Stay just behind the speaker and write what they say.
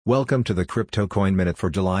Welcome to the Crypto Coin Minute for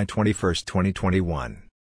July 21, 2021.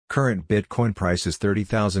 Current Bitcoin price is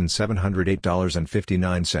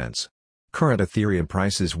 $30,708.59. Current Ethereum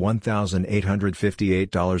price is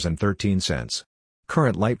 $1,858.13.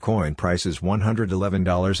 Current Litecoin price is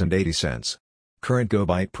 $111.80. Current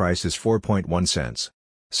GoByte price is 4.1 cents.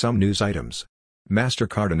 Some news items.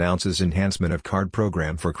 MasterCard announces enhancement of card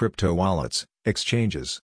program for crypto wallets,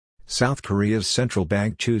 exchanges. South Korea's central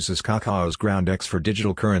bank chooses Kakao's GroundX for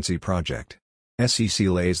digital currency project. SEC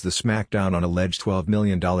lays the smackdown on alleged $12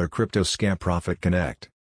 million crypto scam Profit Connect.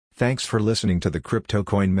 Thanks for listening to the Crypto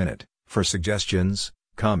Coin Minute. For suggestions,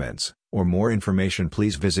 comments, or more information,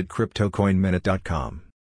 please visit CryptoCoinMinute.com.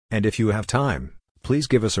 And if you have time, please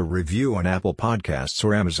give us a review on Apple Podcasts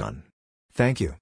or Amazon. Thank you.